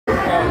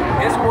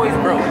boys,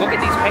 bro. Look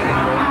at these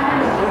paintings, bro.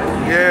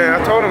 Yeah,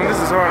 I told him this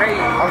is hard. Hey.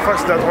 I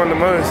fucks that's one of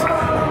the most.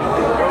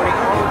 Bro, they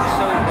all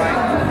so like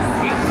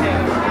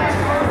detailed.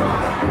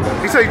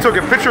 He said he took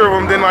a picture of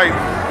them, then like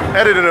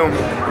edited them.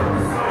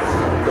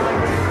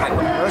 Like,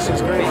 That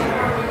shit's crazy.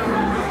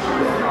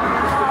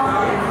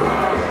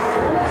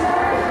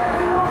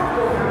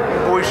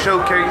 Boys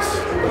showcase.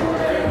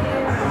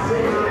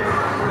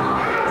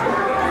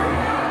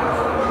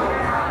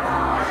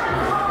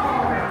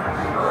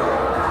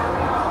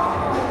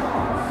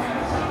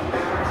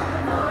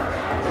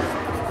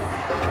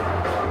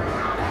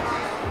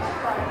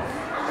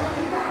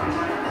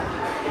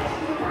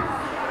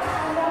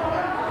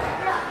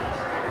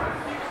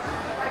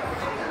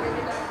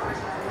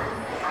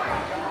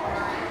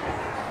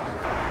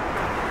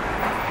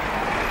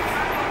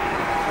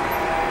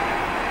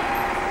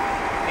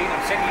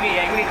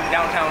 we need them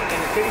downtown in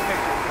the city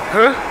pictures.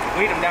 Huh?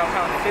 We need them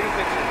downtown in the city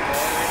pictures.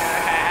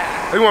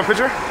 Oh, you want a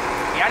picture?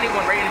 Yeah, I need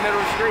one right in the middle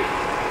of the street.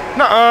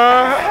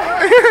 Nuh-uh.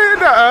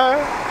 Nuh-uh.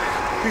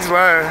 He's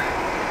lying.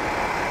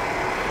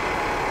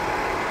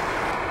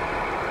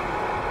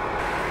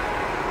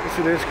 This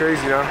shit is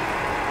crazy, though. I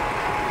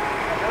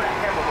know that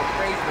camera was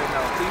crazy right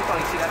now. So you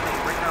probably see that thing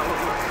right now. Look.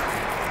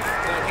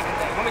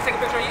 Want me to take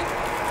a picture of you?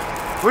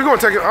 We're gonna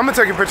take it. I'm gonna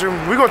take a picture.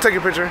 We're gonna take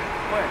a picture.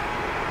 What?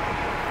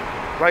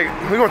 Like,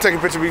 we're gonna take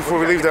a picture before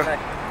we leave, though.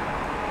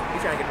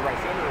 He's trying to get the right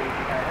scenery.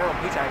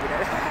 He's trying to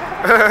get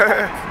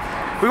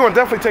that. We're gonna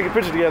definitely take a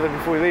picture together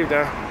before we leave,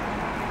 though.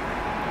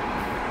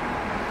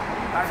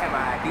 I have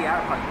my ID.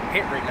 I'm fucking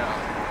hit right now.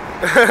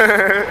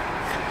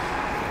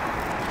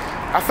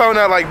 I found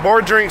out like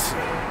bar drinks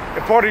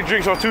and party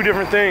drinks are two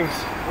different things.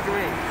 What do you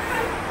mean?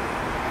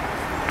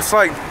 It's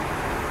like,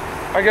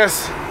 I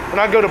guess when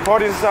I go to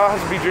parties, I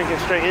have to be drinking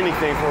straight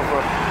anything for.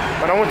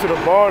 When I went to the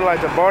bar,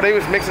 they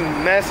was mixing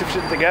massive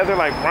shit together,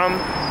 like rum,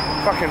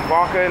 fucking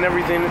vodka and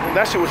everything.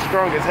 That shit was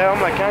strong as hell. I'm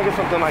like, can I get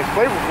something like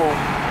flavorful?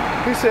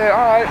 He said,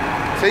 all right.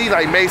 So he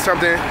like made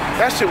something.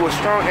 That shit was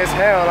strong as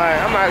hell. Like,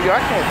 I'm like, yo, I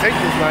can't take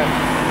this. Like,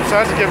 so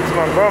I just give it to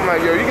my bro. I'm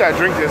like, yo, you gotta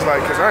drink this, like,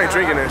 cause I ain't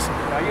drinking this.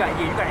 No, you gotta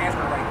answer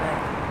the right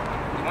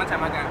thing. One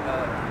time I got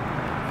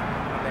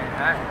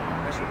Manhattan.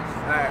 That shit was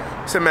fire.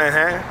 It's in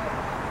Manhattan.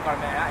 Got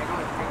a Manhattan.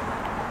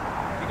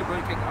 You could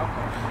really take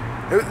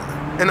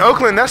alcohol. In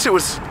Oakland, that shit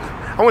was.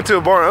 I went to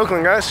a bar in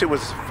Oakland. That shit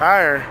was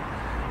fire.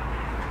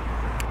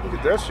 Look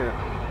at that shit.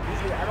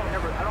 Usually, I don't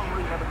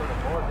really never go to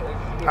bars.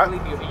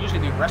 It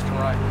usually be a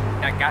restaurant.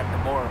 I got the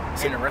bar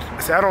in a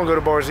restaurant. See, I don't go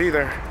to bars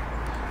either.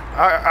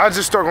 I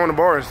just start going to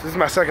bars. This is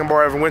my second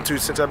bar I ever went to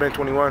since I've been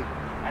 21.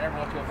 I never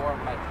went to a bar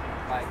like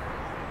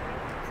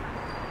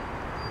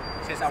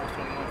since I was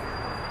 21.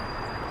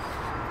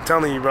 I'm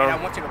telling you, bro. And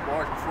I went to the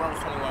bars before I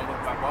was 21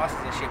 with my bosses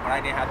and shit, but I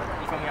didn't have to.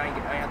 You feel me? I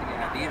didn't have to get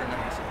an ID or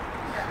nothing.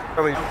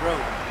 Really? No, bro.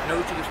 You know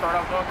what you can start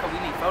off on? Cause we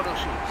need photo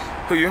shoots.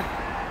 Who you?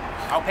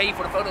 I'll pay you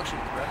for the photo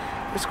shoots, bro.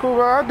 It's cool,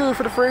 bro. I'll do it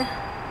for the free.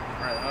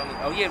 Right,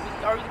 oh yeah,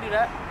 you can do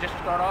that. Just to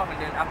start off, and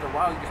then after a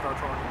while, you can start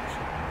charging and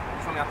shit. You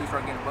feel me? After you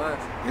start getting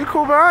buzz. You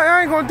cool, bro?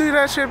 I ain't gonna do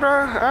that shit,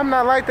 bro. I'm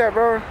not like that,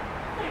 bro.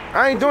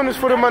 I ain't doing this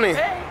for the money.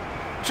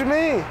 What you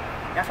mean?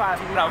 That's why I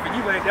see out for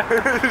you right now.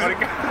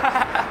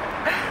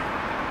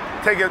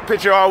 Take a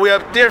picture all the way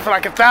up there for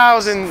like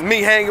 1,000.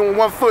 Me hanging with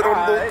one foot on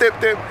the little tip.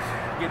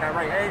 Getting that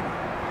right, hey.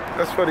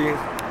 That's funny. I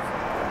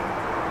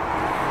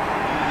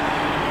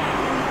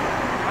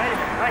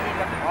ain't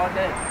nothing all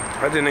day.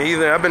 I didn't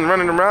either. I've been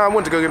running around. I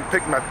went to go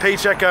pick my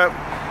paycheck up.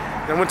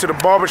 Then went to the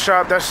barber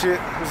shop. That shit.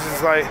 This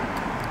is like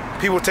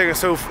people taking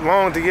so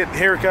long to get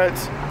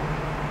haircuts.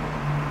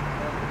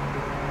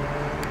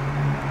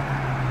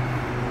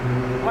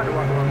 I'm about to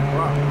walk around the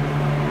block.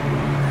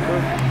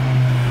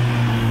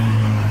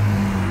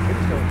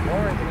 It's so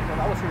boring because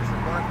I was here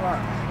since 1 o'clock.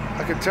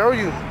 I can tell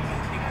you.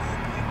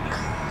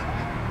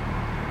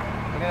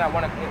 And then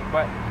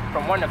but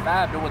from 1 to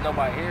 5, there was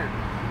nobody here.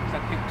 It's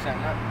like people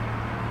setting up.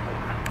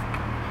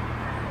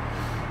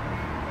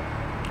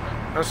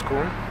 That's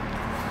cool.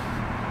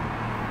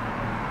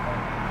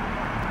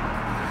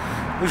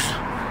 We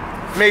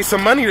made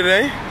some money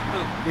today.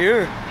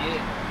 Yeah.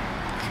 Yeah.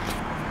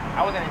 I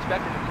wasn't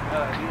expecting to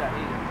do that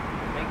either.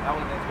 I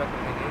wasn't expecting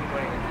to make any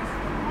money.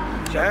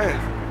 Just show me.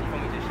 You feel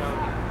me? Just show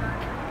me.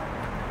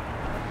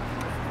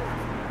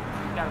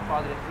 You got a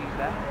positive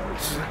feedback.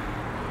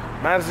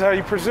 Matters how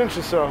you present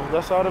yourself.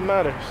 That's all that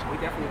matters. We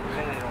definitely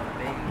presented it on the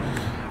thing.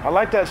 I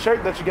like that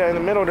shirt that you got in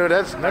the middle there.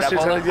 That's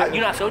shit's really good.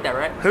 You know I sold that,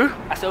 right? Who?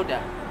 I sold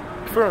that.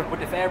 For? With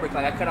the fabric,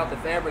 like I cut out the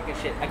fabric and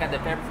shit. I got the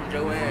fabric from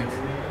Joann's,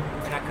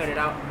 and I cut it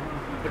out.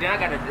 But then I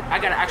got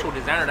an actual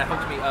designer that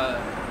helps me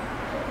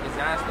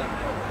design stuff.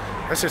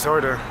 That's just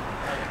harder.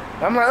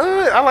 I'm like,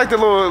 I like the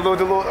little.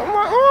 I'm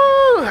like,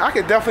 oh, I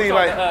could definitely You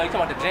like. talking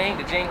about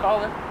the Jane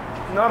collar?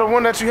 No, the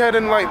one that you had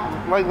in like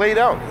laid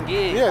out.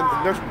 Yeah.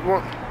 Yeah, that's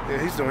one.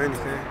 Yeah, he's doing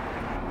anything.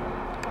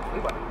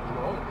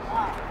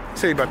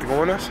 Say he about to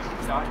go on us.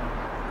 Sorry.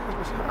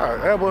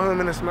 Alright, elbow him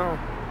in the mouth.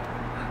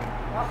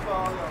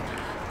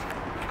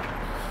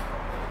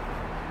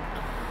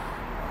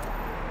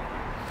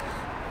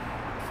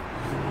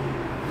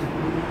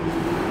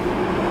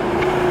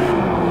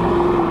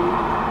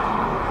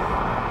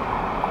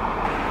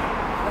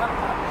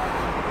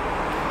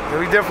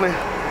 definitely.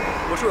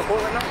 What you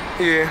record right now?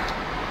 Yeah.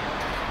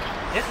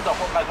 This is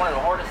like one of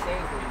the hardest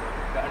things for you.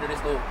 Under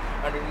these little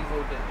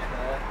things.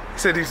 You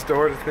said these are the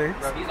hardest things.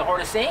 Bro, these are the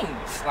hardest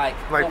things. Like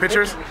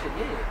pictures? And shit,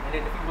 yeah. And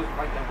then if you would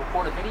like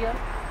record a video.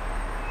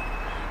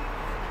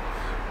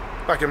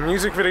 Like a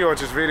music video or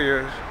just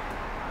videos?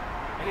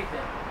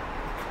 Anything.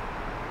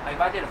 Like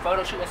if I did a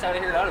photo shoot inside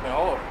of here, that would have been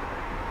hard.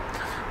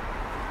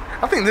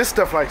 I think this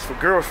stuff like for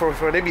girls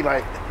for they be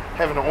like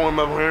having an arm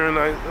up here and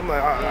like I'm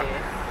like Yeah.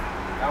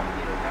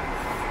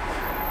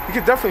 You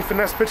could definitely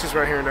finesse pictures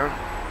right here though.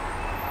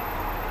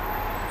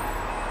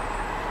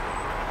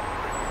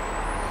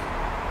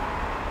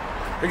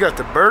 They got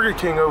the Burger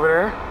King over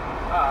there.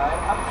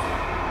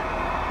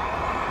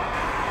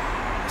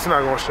 It's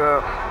not gonna show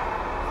up.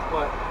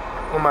 What?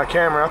 On my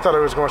camera. I thought it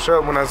was gonna show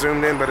up when I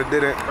zoomed in, but it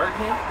didn't. Burger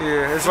King?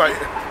 Yeah, it's like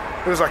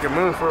it was like a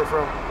moon from.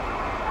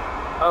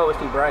 Oh, it's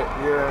too bright.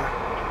 Yeah.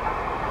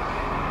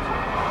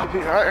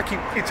 I keep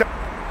telling.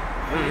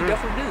 You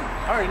definitely do.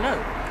 I already know.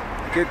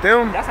 Get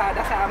them. That's how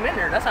I'm in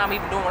there. That's how I'm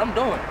even doing what I'm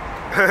doing.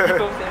 You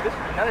feel what I'm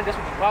saying? None of this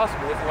would be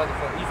possible if it wasn't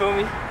for, you feel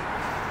me?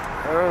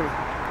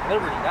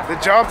 Literally. That's The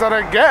jobs that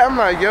I get, I'm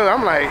like,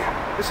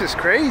 this is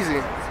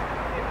crazy.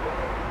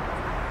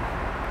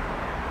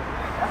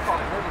 That's called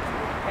liberty.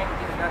 You can't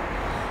get nothing.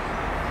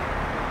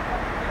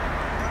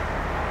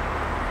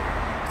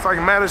 It's like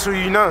it matters who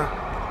you know.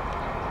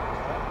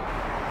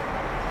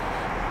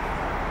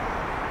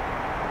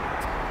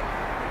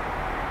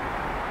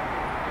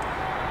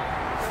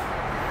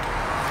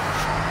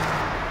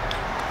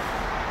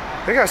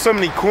 They got so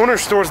many corner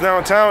stores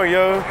downtown,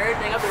 yo.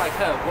 Everything, I'll be like,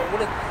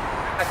 what is...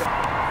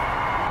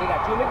 They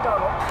got 2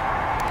 McDonald's.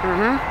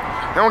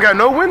 They don't got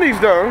no Wendy's,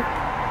 though. Oh,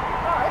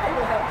 they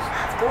don't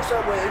have 4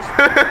 Subways,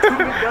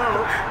 2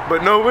 McDonald's.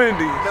 But no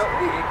Wendy's. No,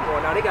 yeah,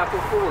 come on, now they got 4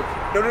 Fords.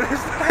 No,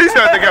 He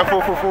said they got 4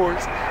 for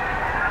 4s.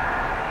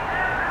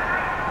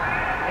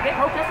 And they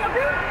protest up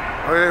there?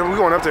 Oh, yeah, we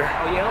going up there.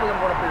 Oh, yeah, I'm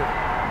going up there.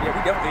 Yeah,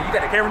 we definitely, you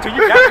got the camera too.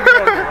 You got to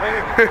go there,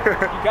 man.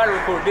 You got to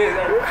record this.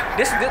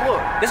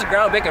 Look, this is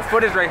groundbreaking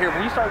footage right here.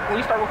 When you start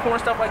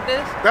recording stuff like this,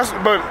 That's what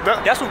you got.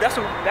 But that's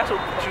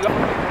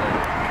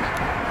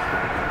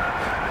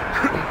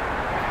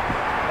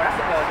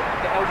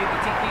the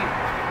LGBTQ.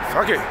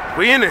 Fuck it,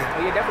 we in it.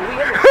 Oh yeah, definitely we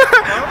in it.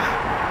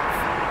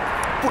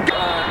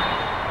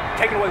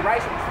 Taking away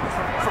rights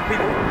from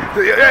people.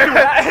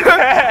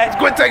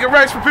 Quit taking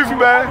rights from people,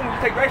 man. When you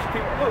take rights from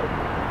people, look.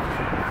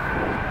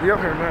 We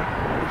up here, man.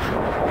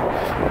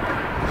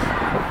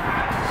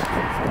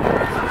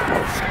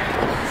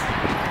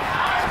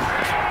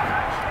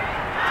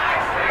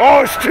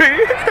 Oh,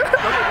 street.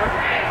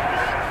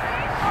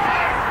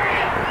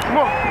 Come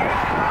on.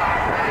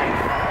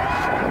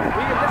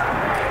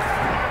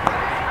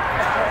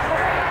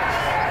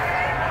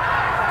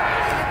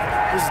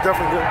 This is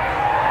definitely good.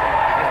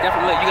 It's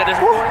definitely lit. You got this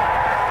recording?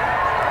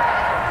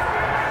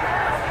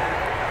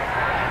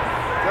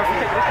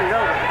 Definitely. This street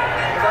over.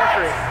 It's our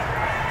street.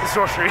 It's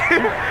your street. You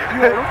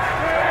heard him?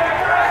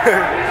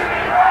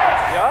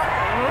 Yeah.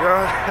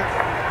 Yeah.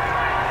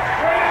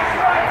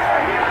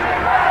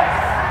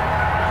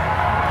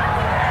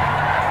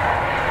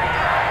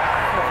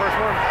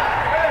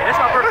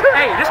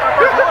 Hey, this is my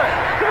first one.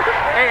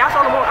 Hey, I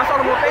saw them on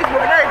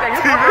Facebook and everything.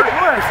 This is my first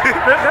one.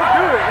 Let's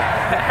do it.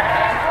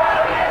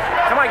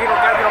 Somebody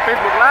gotta get on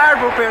Facebook Live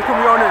real fast. Put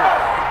me on there.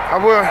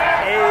 I will.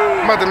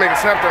 Hey. I'm about to make a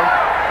snap though.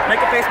 Make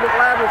a Facebook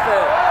Live real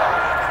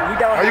fast. We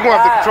down here. You gonna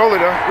have to control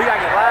it though. We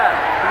gotta get live.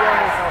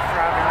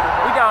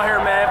 We down here,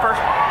 man. First,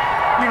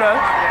 you know,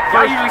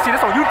 y'all usually see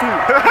this on YouTube.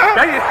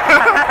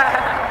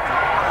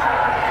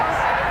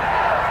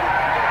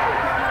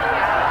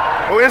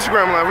 Oh,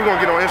 Instagram Live. We're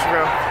gonna get on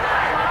Instagram.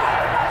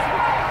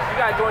 You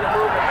gotta join the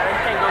movement, man. You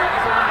can't go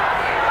easy.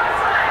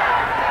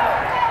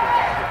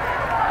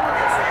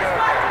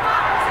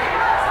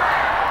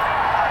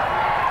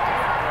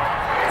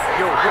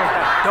 Yo, where's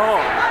that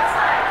dog?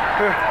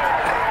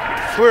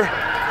 Where?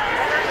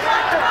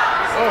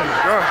 Oh my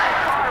god.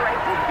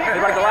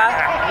 Everybody go live?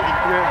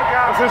 Yeah.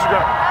 That's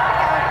Instagram.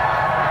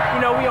 You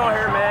know, we on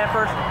here, man.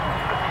 First.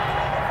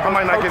 I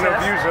might not get no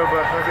views though,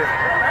 but okay.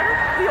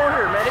 We on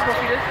here, man. They gonna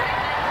see this.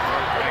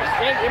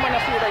 They might not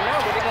see it right now,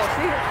 but they gonna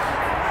see it.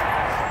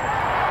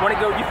 Wanna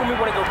go? You feel me?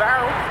 Wanna go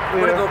viral?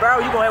 Wanna go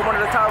viral? You gonna have one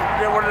of the top.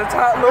 You gonna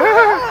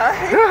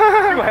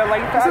have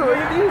like 5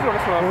 million views on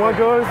this one. One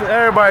goes,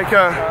 everybody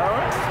come.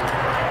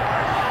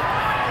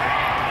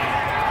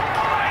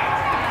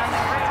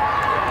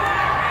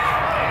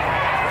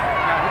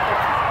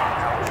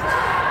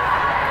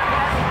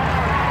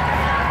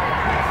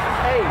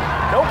 Hey,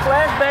 no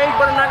flashbangs,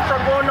 but not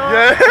start going on.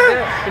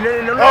 Yeah.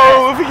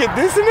 Oh, if we get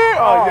this in there,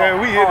 oh yeah,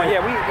 we hit it.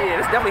 Yeah,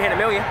 this definitely hit a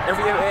million.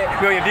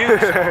 Million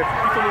views. You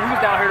feel me? We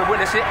was down here to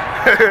witness it.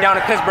 Down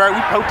in Pittsburgh,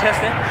 we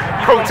protesting.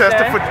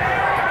 Protesting for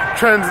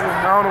trends.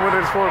 I don't know what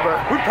it's for, but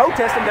we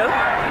protesting though.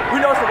 We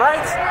know it's the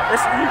rights.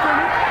 You feel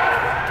me?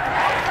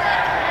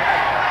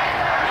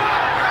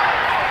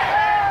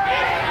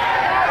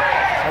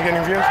 I'm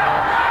getting views.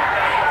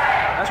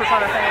 That's what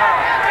trying to think out.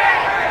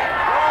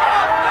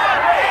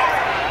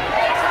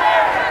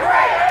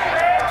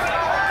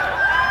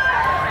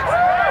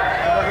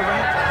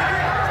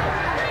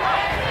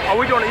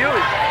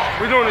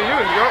 doing to you,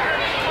 yo.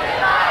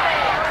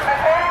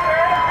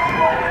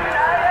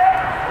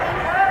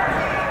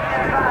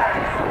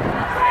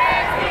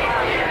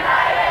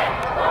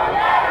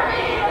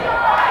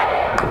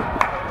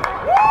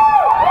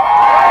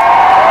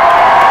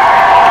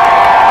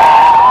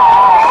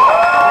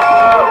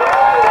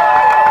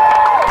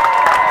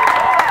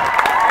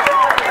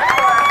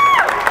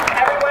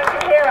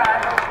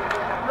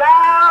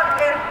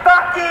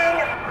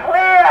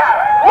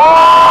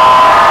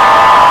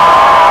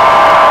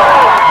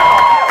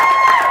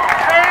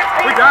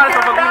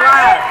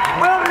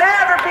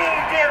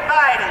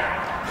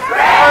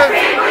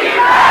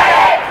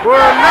 Will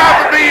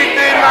never be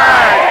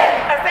denied.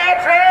 I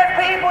said trans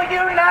people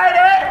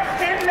united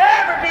can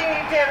never be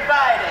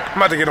divided.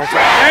 I'm about to get on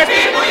top. Trans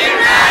people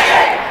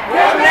united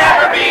will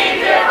never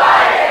be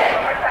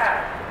divided.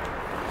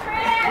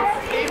 Trans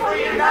people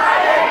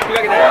united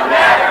will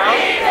never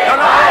be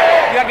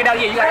divided. You gotta get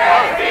out here. You gotta get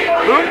out here.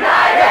 Will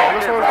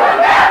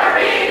never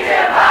be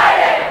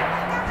divided.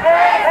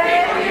 Trans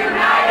people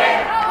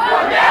united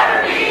will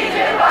never be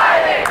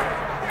divided.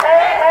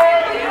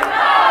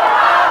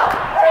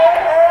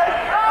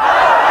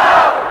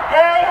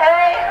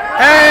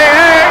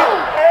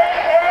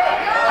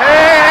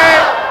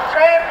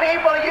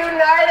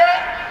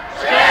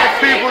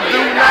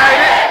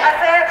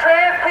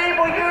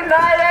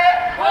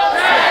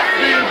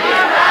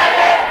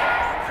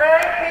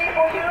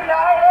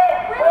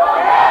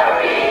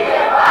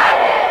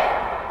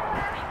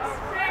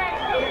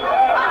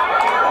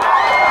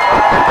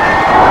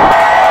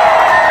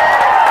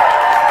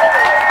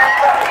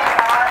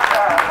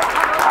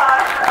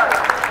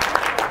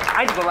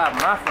 I need to go out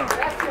my phone.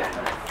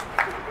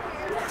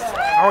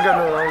 I don't got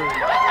no. Every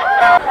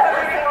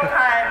single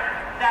time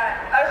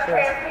that us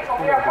trans people,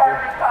 we are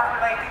part of this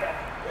population.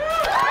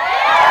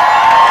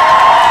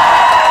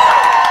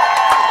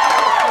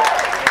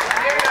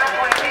 We're not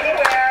going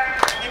anywhere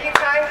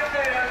anytime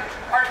soon.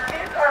 Our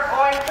kids are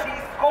going to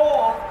these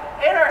schools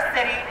in our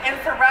city and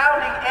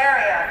surrounding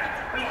areas.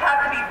 We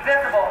have to be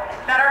visible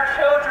that our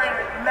children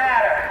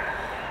matter.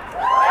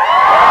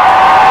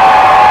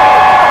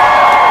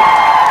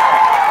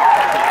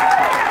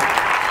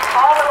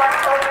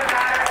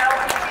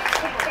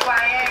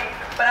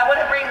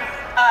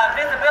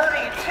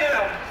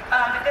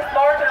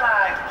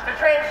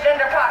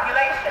 Transgender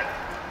population,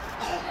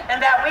 and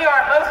that we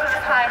are most of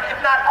the time,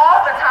 if not all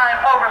the time,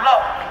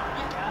 overlooked.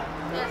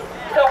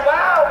 So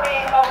while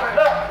being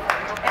overlooked,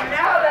 and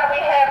now that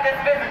we have this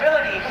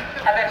visibility,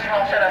 I bet you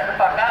won't shut us the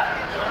fuck up.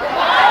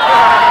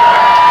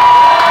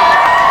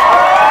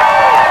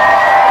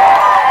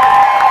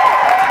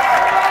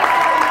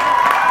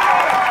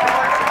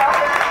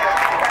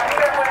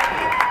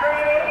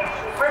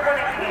 We're going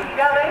to keep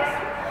yelling,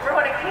 we're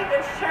going to keep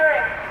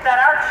ensuring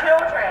that our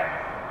children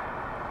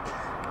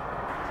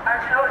are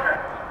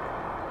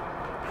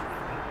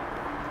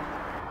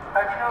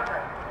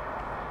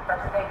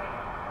safe.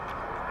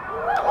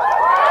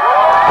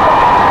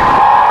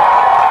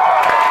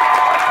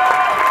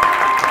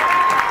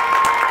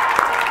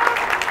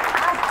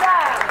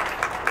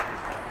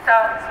 So,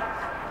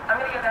 I'm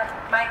going to give the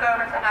mic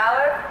over to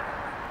Alice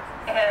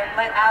and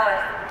let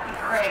Alice be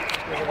great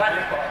and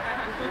wonderful.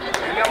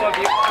 I love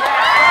you.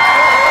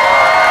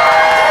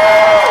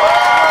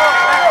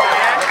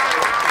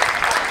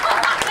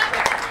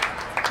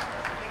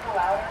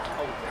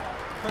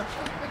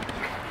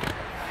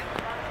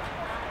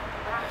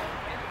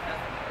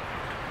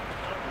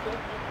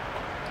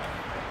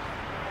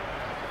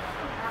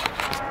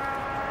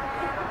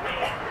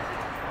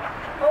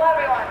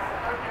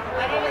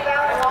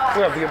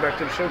 We'll have to get back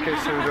to the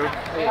showcase soon, though. I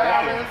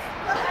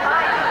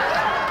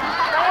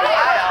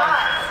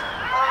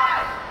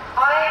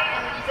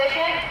am a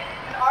musician,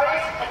 an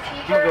artist, a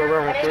teacher, I'm gonna go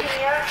around an real quick.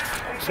 engineer,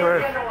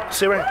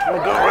 Sit right. I'm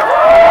gonna go around.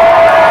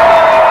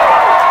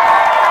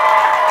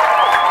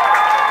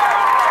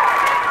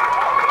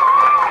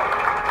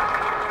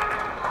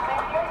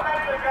 I'm here tonight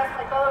to address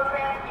my fellow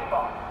trans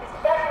people,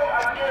 especially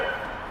our youth.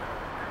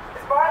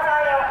 As far as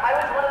I know, I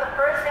was one of the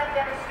first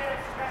transgender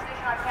students to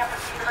transition on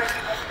campus at the University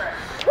of Pittsburgh.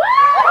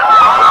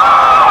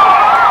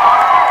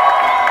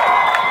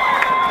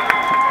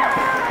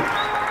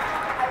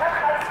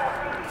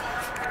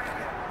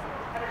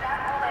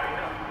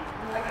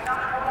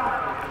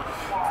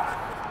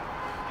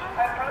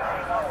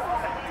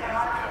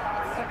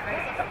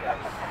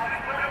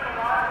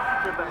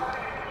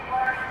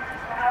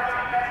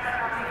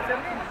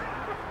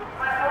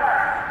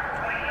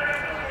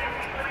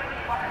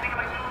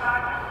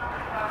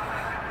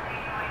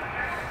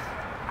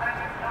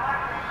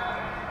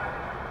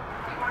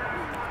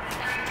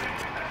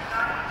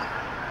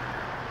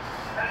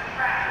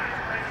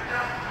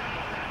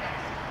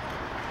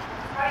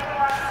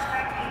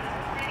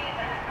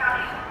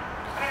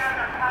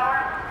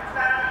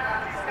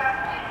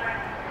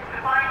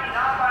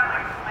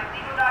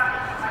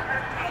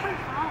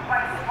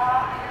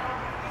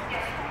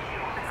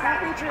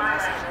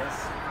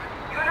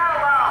 You're not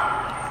alone.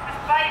 This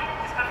fight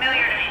is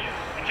familiar to me.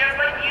 And just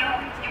like you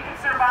can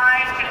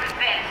survive and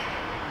defend.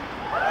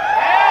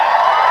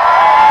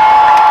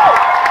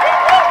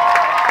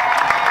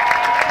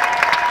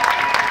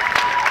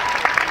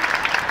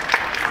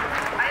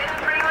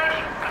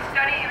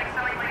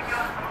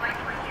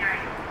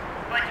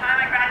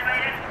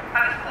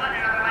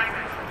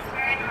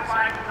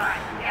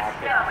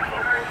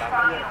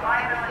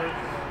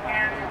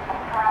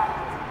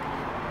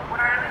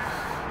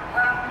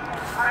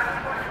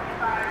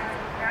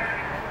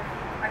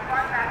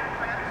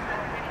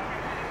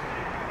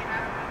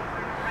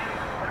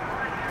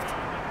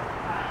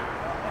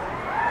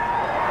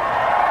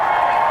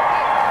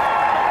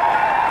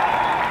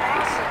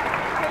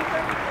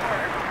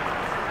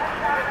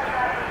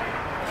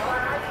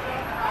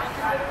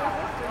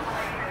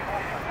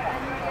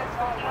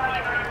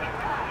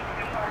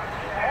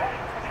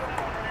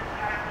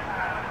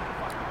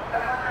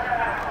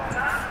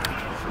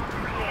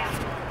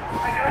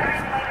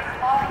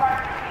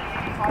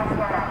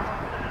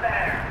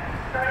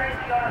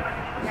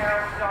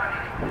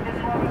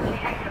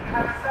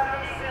 have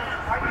suddenly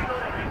assumed our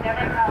children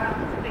never have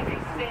the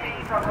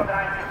same struggle that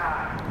I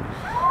survived.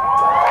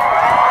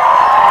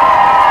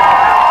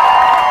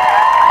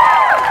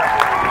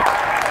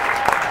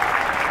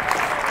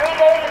 3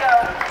 days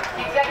ago,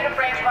 the executive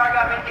branch of our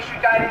government issued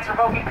guidance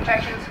revoking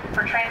protections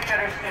for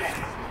transgender students.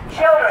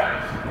 Children,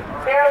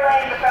 they're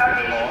laying the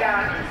foundation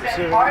down to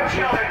send our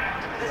children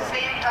to the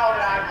same hell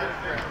that I lived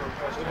through.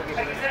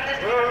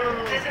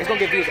 It's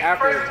gonna get views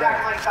after it's done.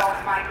 Myself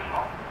and my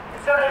people.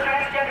 And so the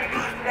transgender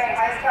youth today,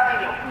 I was telling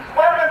you,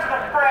 welcome to the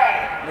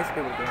fray. This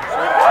people doing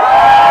You're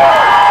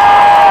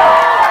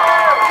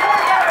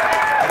never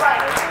meant to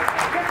fight.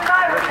 Chris and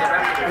I were never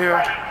meant to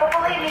fight. But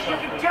believe me, you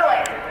can do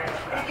it.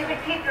 And if you can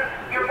keep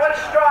your voice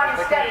strong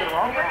and steady,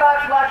 and your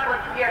thoughts logical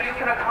and clear, you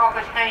can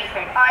accomplish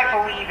anything. I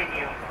believe in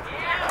you.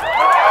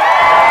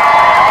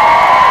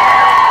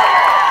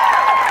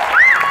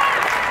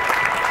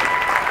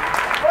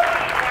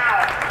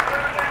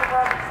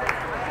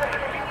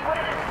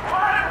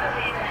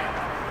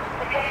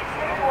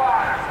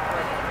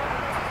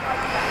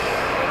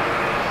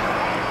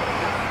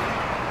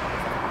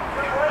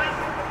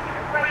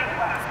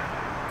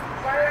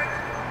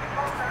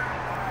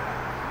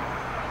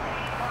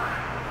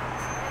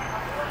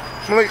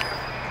 Malik.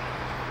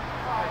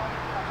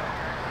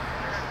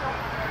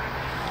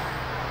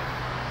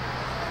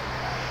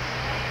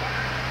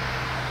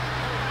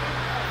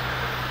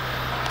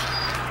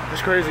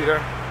 It's crazy though.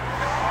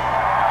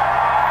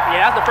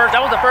 Yeah, that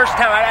was the first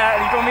time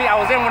you feel me? I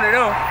was in one of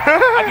them.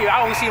 I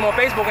always see him on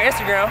Facebook and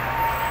Instagram.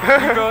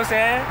 You know what I'm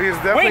saying? He was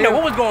We didn't know definitely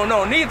what was going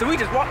on. Neither we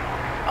just walked.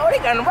 Oh,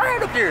 they got him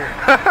right up there.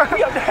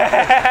 We up there.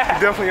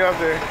 definitely up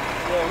there.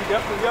 Yeah, we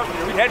definitely up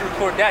there. We had to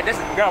record that. This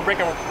is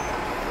groundbreaking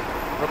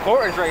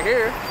recordings right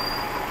here.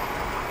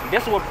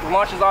 This is what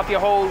launches off your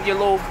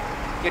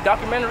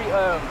documentary,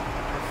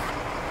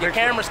 your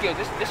camera skills.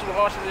 This is what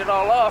launches it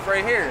all off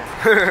right here.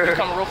 You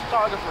become a real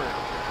photographer.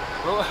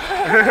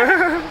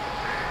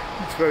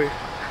 It's funny.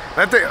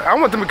 I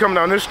want them to come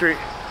down this street.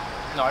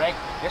 No, it ain't.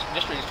 This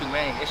street is too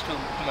main. It's too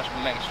much of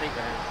a main street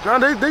right here.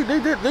 No,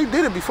 they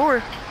did it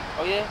before.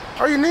 Oh yeah.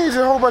 All you need is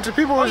a whole bunch of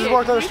people who just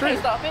walk down the street.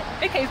 You can't stop it.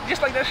 They can't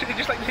just like that shit.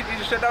 Just like they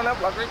just shut down that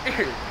block right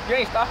there. You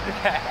ain't stopping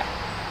that.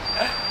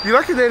 You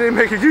lucky they didn't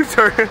make a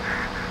U-turn.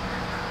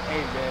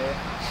 Hey man,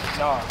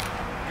 no.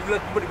 You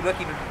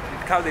lucky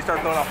because they start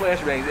throwing out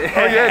flashbangs.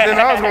 Oh yeah, then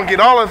I was gonna get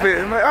all of it.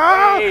 I'm like,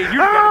 ah, hey, you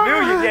got a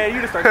million, yeah, you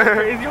just start going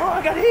crazy. Oh,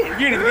 I got hit.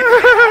 You didn't get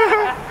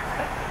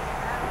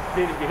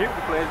You didn't get hit with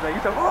the flashbang.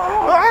 You thought,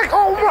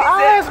 oh my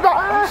eyes, my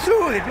eyes.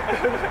 Shoot.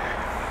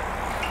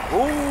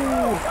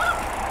 Ooh.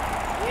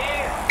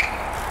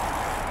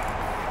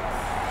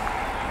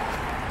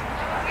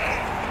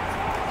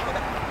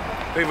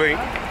 They late.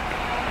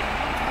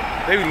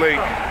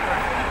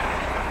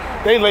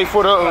 They late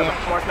for the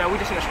March, man, we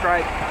just in a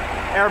strike.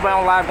 Everybody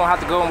on live gonna have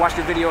to go and watch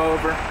the video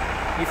over.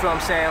 You feel what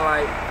I'm saying?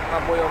 Like my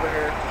boy over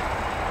here.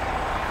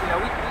 You know,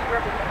 we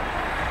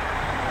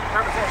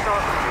represent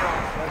Charlotte.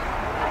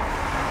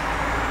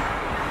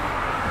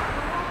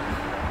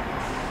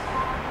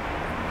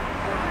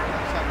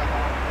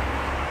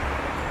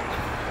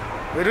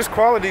 Man, this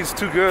quality is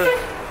too good.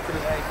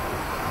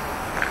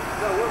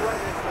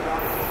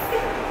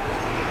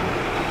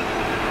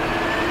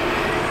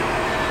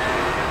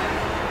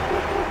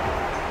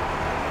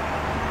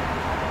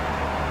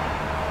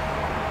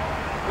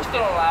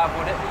 Still alive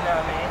with it, you know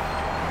what I mean?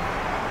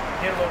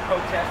 Did a little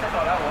protest, that's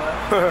all that was.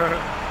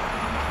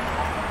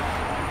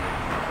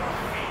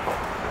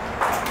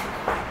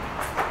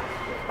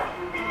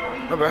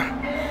 Okay.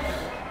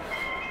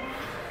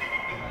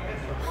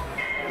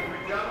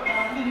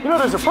 You know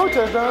there's a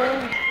protest down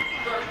there.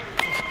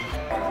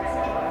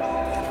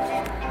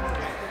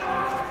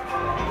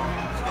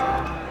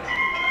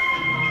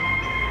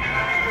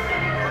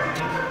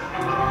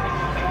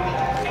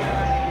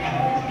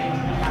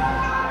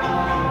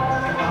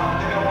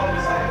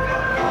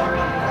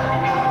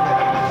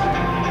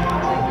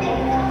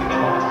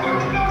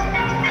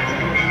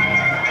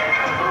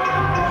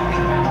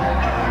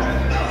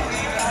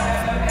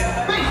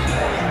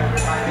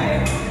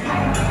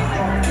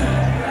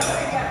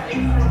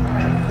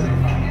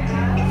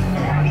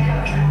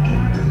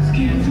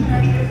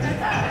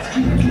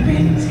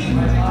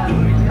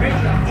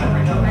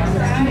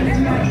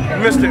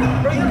 Missed it.